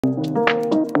I'm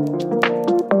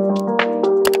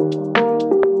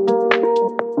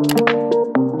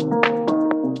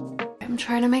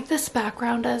trying to make this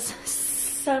background as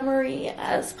summery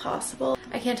as possible.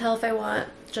 I can't tell if I want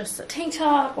just a tank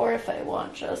top or if I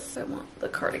want the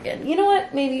cardigan. You know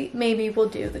what? Maybe we'll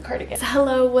do the cardigan. So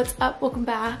hello, what's up? Welcome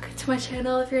back to my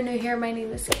channel. If you're new here, my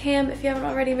name is Cam. If you haven't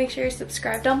already, make sure you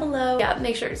subscribe down below. Yeah,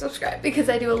 make sure you subscribe because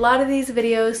I do a lot of these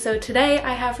videos. So today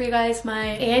I have for you guys my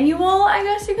annual, I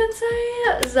guess you could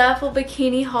say, Zaful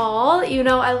Bikini haul. You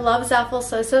know, I love Zaful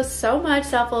so much.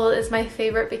 Zaful is my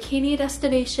favorite bikini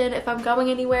destination if I'm going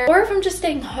anywhere or if I'm just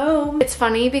staying home. It's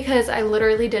funny because I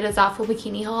literally did a Zaful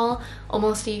Bikini haul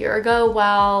almost a year ago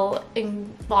while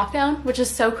in lockdown, which is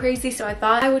so crazy. So I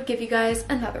thought I would give you guys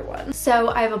another one. So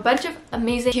I have a bunch of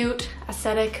amazing, cute,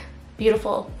 aesthetic,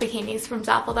 beautiful bikinis from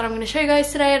Zaful that I'm going to show you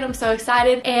guys today, and I'm so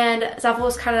excited. And Zaful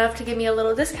was kind enough to give me a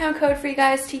little discount code for you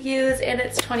guys to use, and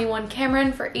it's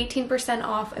 21Cameron for 18%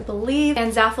 off, I believe.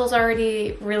 And Zaful's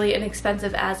already really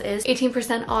inexpensive as is.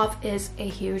 18% off is a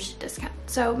huge discount,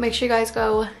 so make sure you guys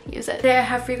go use it. Today I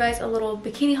have for you guys a little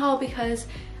bikini haul because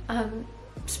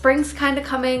spring's kind of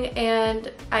coming and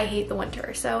I hate the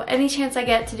winter, so any chance I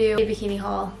get to do a bikini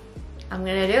haul, I'm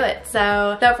gonna do it.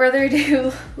 So without further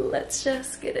ado, let's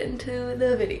just get into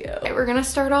the video. Okay, we're gonna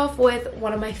start off with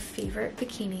one of my favorite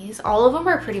bikinis. All of them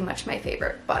are pretty much my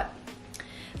favorite, but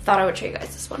thought I would show you guys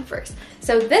this one first.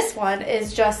 So this one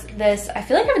is just this, I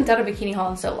feel like I haven't done a bikini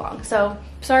haul in so long, so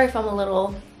sorry if I'm a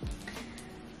little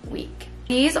weak.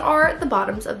 These are the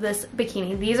bottoms of this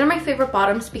bikini. These are my favorite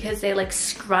bottoms because they like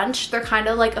scrunch. They're kind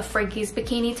of like a Frankie's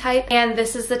bikini type. And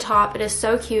this is the top. It is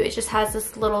so cute. It just has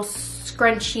this little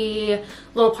scrunchy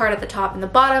little part at the top and the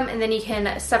bottom, and then you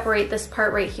can separate this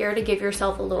part right here to give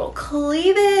yourself a little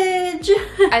cleavage.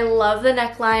 I love the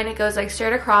neckline. It goes like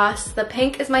straight across. The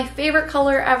pink is my favorite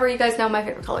color ever. You guys know my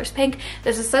favorite color is pink.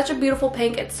 This is such a beautiful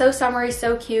pink. It's so summery,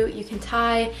 so cute. You can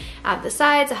tie at the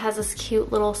sides. It has this cute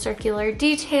little circular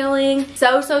detailing.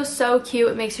 So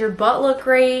cute. It makes your butt look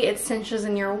great. It cinches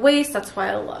in your waist. That's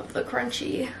why I love the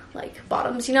crunchy like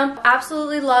bottoms, you know.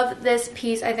 Absolutely love this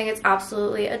piece. I think it's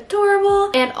absolutely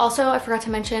adorable. And also I forgot to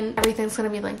mention, everything's gonna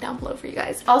be linked down below for you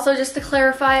guys. Also, just to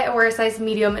clarify, I wear a size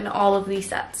medium in all of these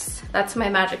sets. That's my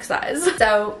magic size.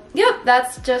 So yep,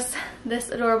 that's just this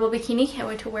adorable bikini. Can't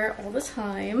wait to wear it all the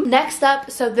time. Next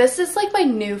up, so this is like my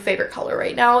new favorite color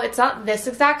right now. It's not this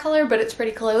exact color, but it's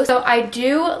pretty close. So I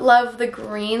do love the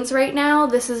greens right now.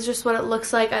 This is just what it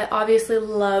looks like. I obviously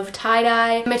love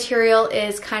tie-dye. Material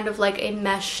is kind of like a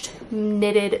meshed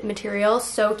knitted material.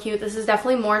 So cute. This is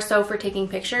definitely more so for taking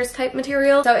pictures type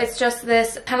material. So it's just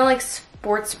this kind of like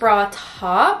sports bra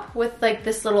top with like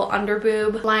this little under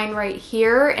boob line right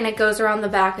here, and it goes around the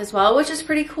back as well, which is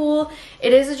pretty cool.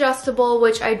 It is adjustable,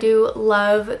 which I do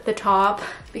love the top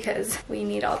because we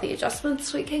need all the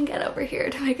adjustments we can get over here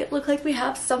to make it look like we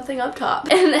have something up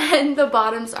top. And then the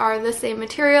bottoms are the same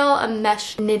material, a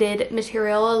mesh knitted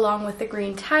material along with the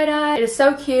green tie-dye. It is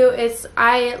so cute.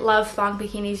 I love thong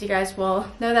bikinis, you guys will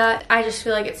know that. I just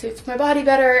feel like it suits my body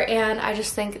better, and I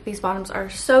just think these bottoms are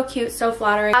so cute, so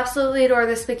flattering. Absolutely adore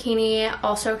this bikini.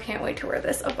 Also can't wait to wear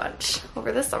this a bunch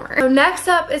over the summer. So next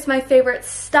up is my favorite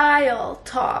style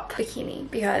top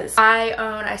bikini because I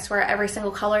own, I swear, every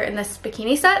single color in this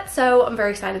bikini set, so I'm very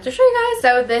excited to show you guys.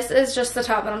 So this is just the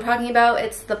top that I'm talking about.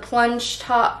 It's the plunge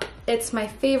top. It's my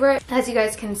favorite. As you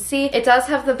guys can see, it does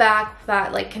have the back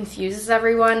that like confuses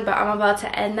everyone, but I'm about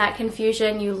to end that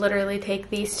confusion. You literally take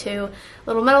these two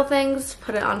little metal things,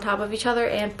 put it on top of each other,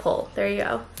 and pull. There you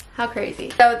go. How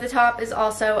crazy. So the top is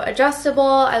also adjustable.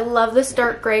 I love this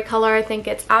dark gray color. I think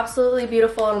it's absolutely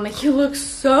beautiful. It'll make you look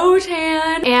so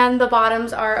tan. And the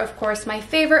bottoms are, of course, my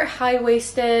favorite,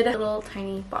 high-waisted little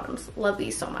tiny bottoms. Love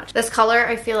these so much. This color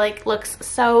I feel like looks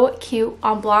so cute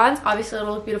on blondes. Obviously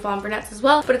it'll look beautiful on brunettes as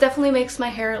well, but it definitely makes my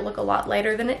hair look a lot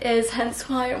lighter than it is, hence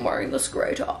why I'm wearing this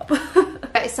gray top.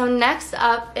 Okay, so next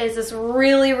up is this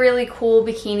really cool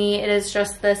bikini. It is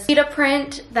just this cheetah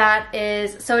print that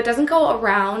is, so it doesn't go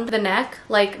around the neck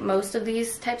like most of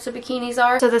these types of bikinis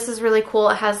are. So this is really cool.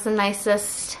 It has the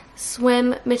nicest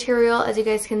swim material, as you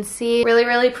guys can see.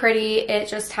 Really pretty. It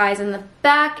just ties in the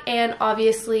back and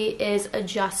obviously is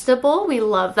adjustable. We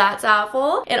love that,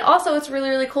 Zaful. And also what's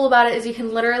really cool about it is you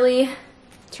can literally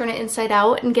turn it inside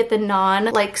out and get the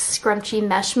like scrunchy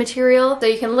mesh material. So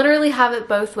you can literally have it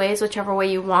both ways, whichever way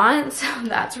you want. So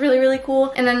that's really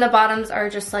cool. And then the bottoms are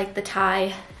just like the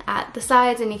tie at the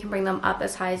sides, and you can bring them up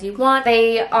as high as you want.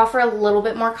 They offer a little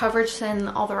bit more coverage than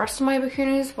all the rest of my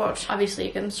bikinis, which obviously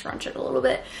you can scrunch it a little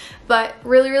bit, but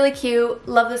really cute.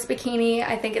 Love this bikini.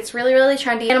 I think it's really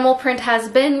trendy. Animal print has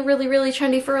been really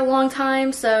trendy for a long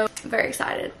time, so I'm very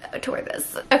excited to wear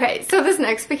this. Okay, so this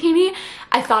next bikini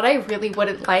I thought I really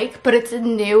wouldn't like, but it's a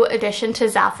new addition to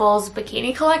Zaful's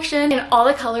bikini collection, and all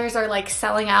the colors are like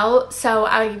selling out, so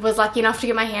I was lucky enough to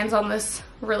get my hands on this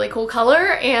really cool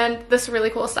color and this really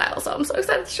cool style, so I'm so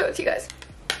excited to show it to you guys.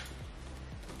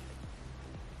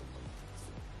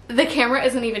 The camera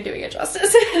isn't even doing it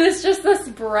justice. It is just this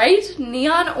bright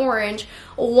neon orange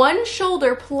one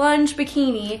shoulder plunge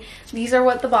bikini. These are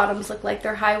what the bottoms look like.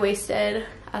 They're high-waisted,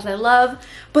 as I love,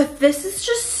 but this is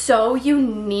just so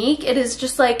unique. It is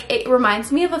just like, it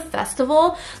reminds me of a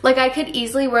festival. Like, I could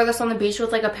easily wear this on the beach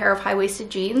with like a pair of high-waisted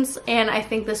jeans, and I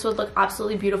think this would look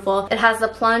absolutely beautiful. It has the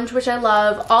plunge, which I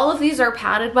love. All of these are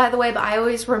padded, by the way, but I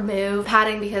always remove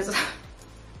padding because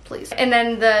please. And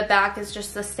then the back is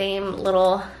just the same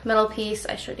little middle piece.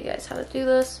 I showed you guys how to do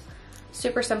this.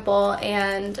 Super simple,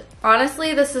 and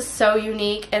honestly this is so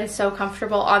unique and so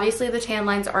comfortable. Obviously the tan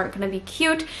lines aren't going to be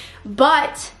cute,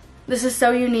 but this is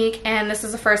so unique, and this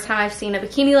is the first time I've seen a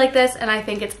bikini like this, and I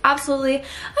think it's absolutely adorable,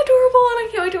 and I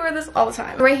can't wait to wear this all the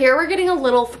time. Right here we're getting a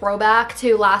little throwback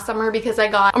to last summer because I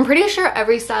got, I'm pretty sure,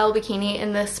 every style bikini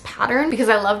in this pattern because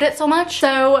I loved it so much.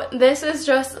 So this is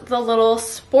just the little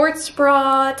sports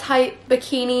bra type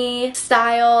bikini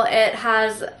style. It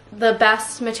has the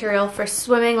best material for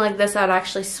swimming, like this I would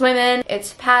actually swim in.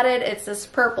 It's padded. It's this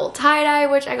purple tie-dye,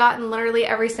 which I got in literally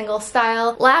every single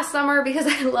style last summer because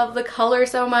I love the color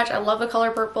so much. I love the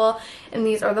color purple, and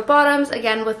these are the bottoms,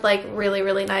 again with like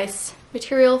really nice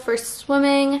material for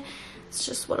swimming. It's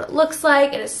just what it looks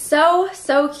like. It is so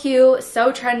cute,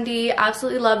 so trendy.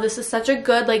 Absolutely love this. Is such a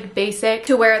good like basic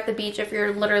to wear at the beach if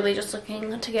you're literally just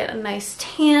looking to get a nice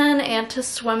tan and to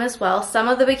swim as well. Some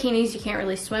of the bikinis you can't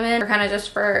really swim in. They're kind of just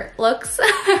for looks.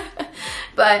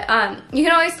 But you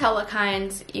can always tell what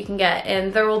kinds you can get,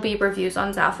 and there will be reviews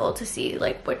on Zaful to see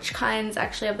like which kinds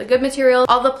actually have the good material.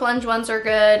 All the plunge ones are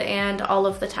good, and all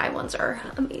of the tie ones are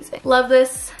amazing. Love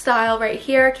this style right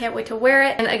here. Can't wait to wear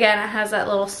it. And again, it has that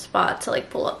little spot to like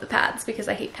pull up the pads because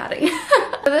I hate padding.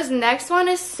 So this next one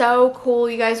is so cool.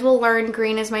 You guys will learn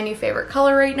green is my new favorite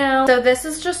color right now. So this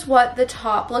is just what the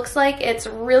top looks like. It's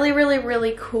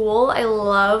really cool. I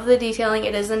love the detailing.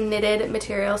 It is a knitted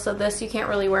material, so this you can't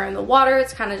really wear in the water.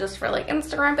 It's kind of just for like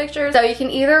Instagram pictures. So you can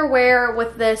either wear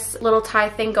with this little tie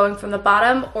thing going from the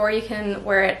bottom, or you can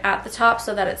wear it at the top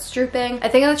so that it's drooping. I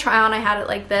think on the try on I had it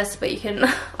like this, but you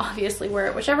can obviously wear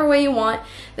it whichever way you want.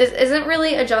 This isn't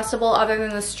really adjustable other than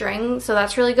the string, so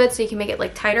that's really good, so you can make it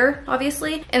like tighter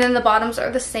obviously. And then the bottoms are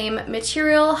the same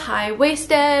material,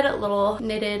 high-waisted, little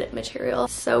knitted material.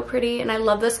 So pretty, and I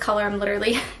love this color. I'm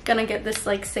literally gonna get this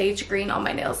like sage green on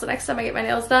my nails the next time I get my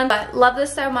nails done. But love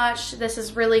this so much. This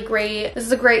is really great. This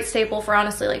is a great staple for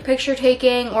honestly like picture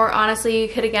taking, or honestly you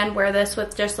could again wear this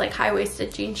with just like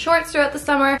high-waisted jean shorts throughout the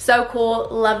summer. So cool.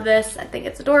 Love this. I think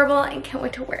it's adorable and can't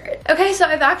wait to wear it. Okay, so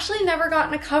I've actually never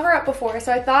gotten a cover up before,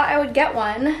 so I thought I would get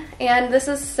one, and this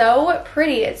is so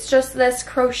pretty. It's just this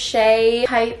crochet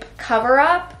type cover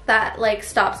up that like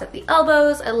stops at the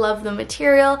elbows. I love the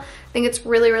material. I think it's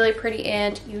really pretty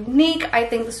and unique. I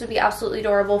think this would be absolutely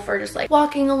adorable for just like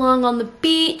walking along on the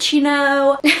beach, you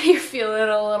know. You're feeling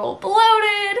a little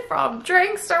bloated from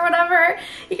drinks or whatever.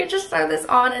 You can just throw this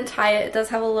on and tie it. It does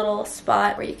have a little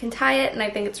spot where you can tie it, and I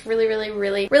think it's really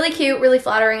cute, really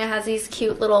flattering. It has these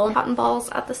cute little cotton balls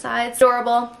at the sides.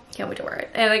 Adorable. Can't wait to wear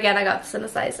it. And again, I got this in a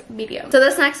size medium. So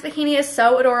this next bikini is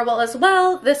so adorable as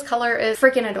well. This color is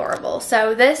freaking adorable.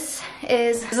 So this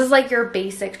is like your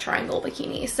basic triangle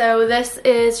bikini. So this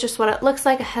is just what it looks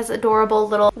like. It has adorable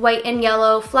little white and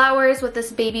yellow flowers with this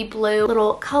baby blue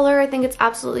little color. I think it's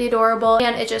absolutely adorable.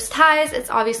 And it just ties. It's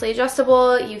obviously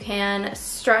adjustable. You can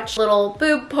stretch little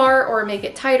boob part or make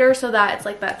it tighter so that it's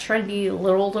like that trendy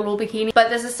little bikini. But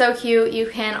this is so cute. You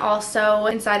can also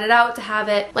inside it out to have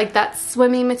it like that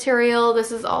swimmy material.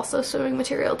 This is also swimming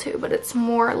material too, but it's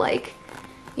more like,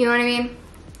 you know what I mean?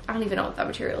 I don't even know what that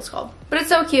material is called, but it's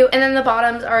so cute. And then the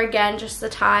bottoms are again just the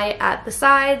tie at the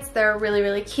sides. They're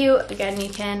really cute. Again, you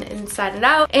can inside it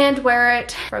out and wear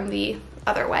it from the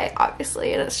other way,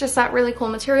 obviously, and it's just that really cool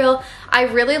material. I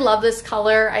really love this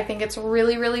color. I think it's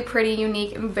really pretty,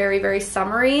 unique, and very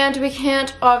summery. And we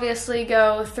can't obviously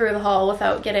go through the haul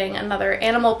without getting another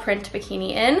animal print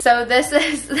bikini in. So this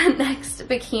is the next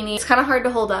bikini. It's kind of hard to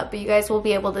hold up, but you guys will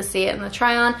be able to see it in the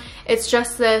try on. It's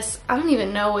just this, I don't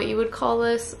even know what you would call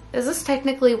this. Is this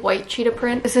technically white cheetah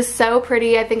print? This is so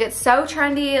pretty. I think it's so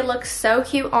trendy. It looks so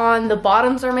cute on. The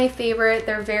bottoms are my favorite.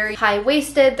 They're very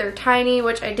high-waisted. They're tiny,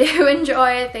 which I do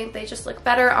enjoy. I think they just look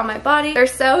better on my body. They're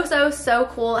so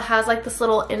cool. It has like this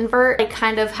little invert, like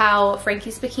kind of how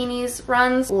Frankie's Bikinis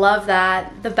runs. Love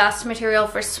that. The best material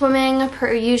for swimming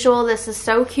per usual. This is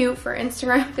so cute for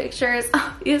Instagram pictures,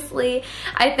 obviously.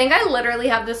 I think I literally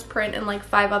have this print in like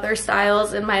 5 other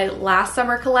styles in my last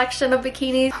summer collection of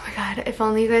bikinis. Oh my god, if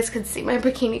only you guys could see my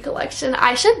bikini collection.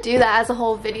 I should do that as a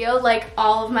whole video, like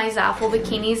all of my Zaful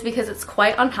bikinis, because it's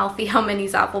quite unhealthy how many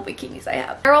Zaful bikinis I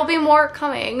have. There will be more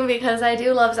coming because I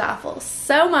do love Zaful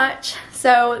so much.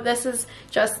 So this is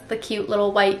just the cute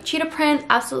little white cheetah print.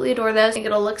 Absolutely adore this. I think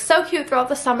it'll look so cute throughout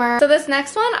the summer. So this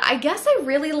next one, I guess I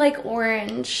really like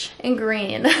orange and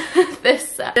green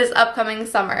this upcoming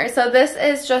summer. So this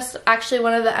is just actually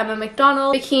one of the Emma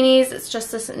McDonald bikinis. It's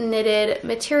just this knitted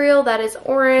material that is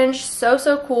orange. So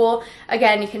cool.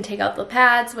 Again, you can take out the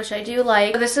pads, which I do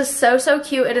like. This is so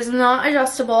cute. It is not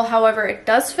adjustable. However, it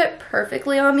does fit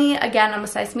perfectly on me. Again, I'm a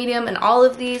size medium in all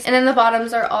of these. And then the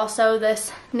bottoms are also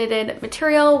this knitted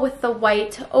material with the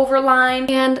white overline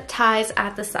and ties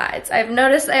at the sides. I've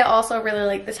noticed I also really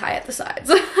like the tie at the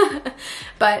sides.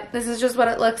 But this is just what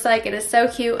it looks like. It is so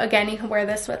cute. Again, you can wear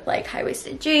this with like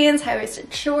high-waisted jeans,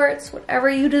 high-waisted shorts, whatever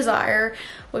you desire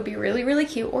would be really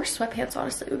cute. Or sweatpants,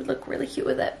 honestly, it would look really cute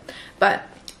with it. But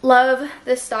love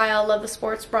this style, love the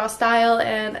sports bra style,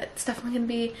 and it's definitely gonna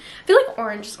be, I feel like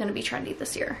orange is gonna be trendy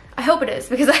this year. I hope it is,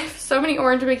 because I have so many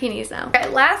orange bikinis now. Okay,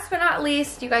 last but not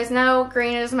least, you guys know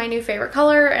green is my new favorite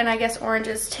color, and I guess orange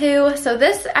is too. So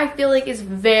this I feel like is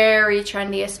very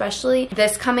trendy, especially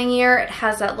this coming year. It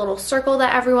has that little circle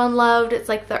that everyone loved. It's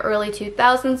like the early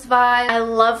 2000s vibe. I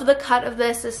love the cut of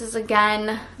this. This is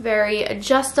again very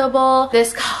adjustable.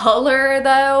 This color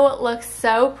though looks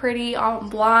so pretty on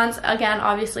blondes. Again,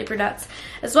 obviously brunettes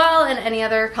as well, and any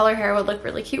other color hair would look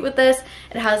really cute with this.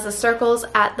 It has the circles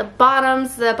at the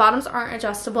bottoms. The bottoms aren't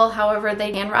adjustable, however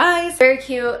they can rise. Very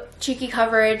cute, cheeky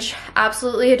coverage,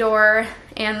 absolutely adore.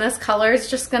 And this color is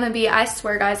just gonna be, I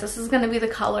swear guys, this is gonna be the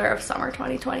color of summer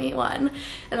 2021.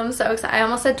 And I'm so excited. I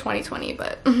almost said 2020,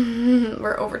 but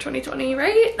we're over 2020,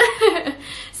 right?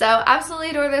 So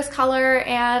absolutely adore this color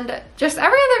and just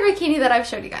every other bikini that I've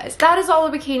showed you guys. That is all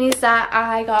the bikinis that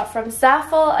I got from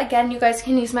Zaful. Again, you guys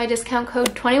can use my discount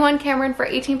code 21Cameron for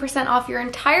 18% off your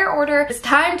entire order. It's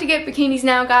time to get bikinis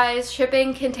now, guys.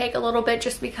 Shipping can take a little bit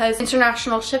just because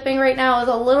international shipping right now is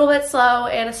a little bit slow,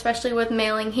 and especially with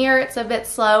mailing here, it's a bit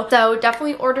slow. So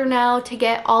definitely order now to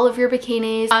get all of your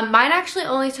bikinis. Mine actually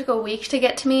only took a week to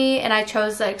get to me, and I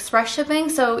chose the express shipping,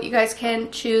 so you guys can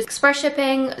choose express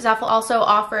shipping. Zaful also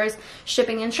offers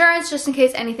shipping insurance just in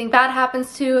case anything bad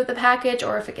happens to the package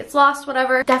or if it gets lost,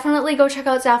 whatever. Definitely go check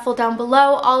out Zaful down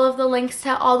below. All of the links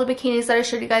to all the bikinis that I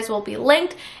showed you guys will be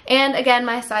linked, and again,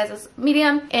 my size is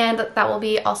medium, and that will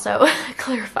be also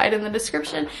clarified in the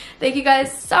description. Thank you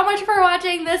guys so much for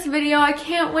watching this video. I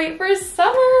can't wait for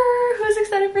summer. Who's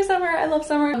excited for summer? I love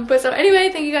summer. But so anyway,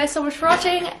 thank you guys so much for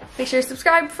watching. Make sure to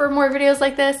subscribe for more videos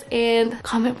like this, and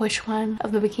comment which one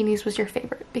of the bikinis was your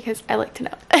favorite, because I like to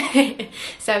know.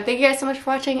 So thank you guys so much for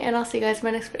watching, and I'll see you guys in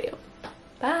my next video.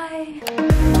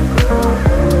 Bye.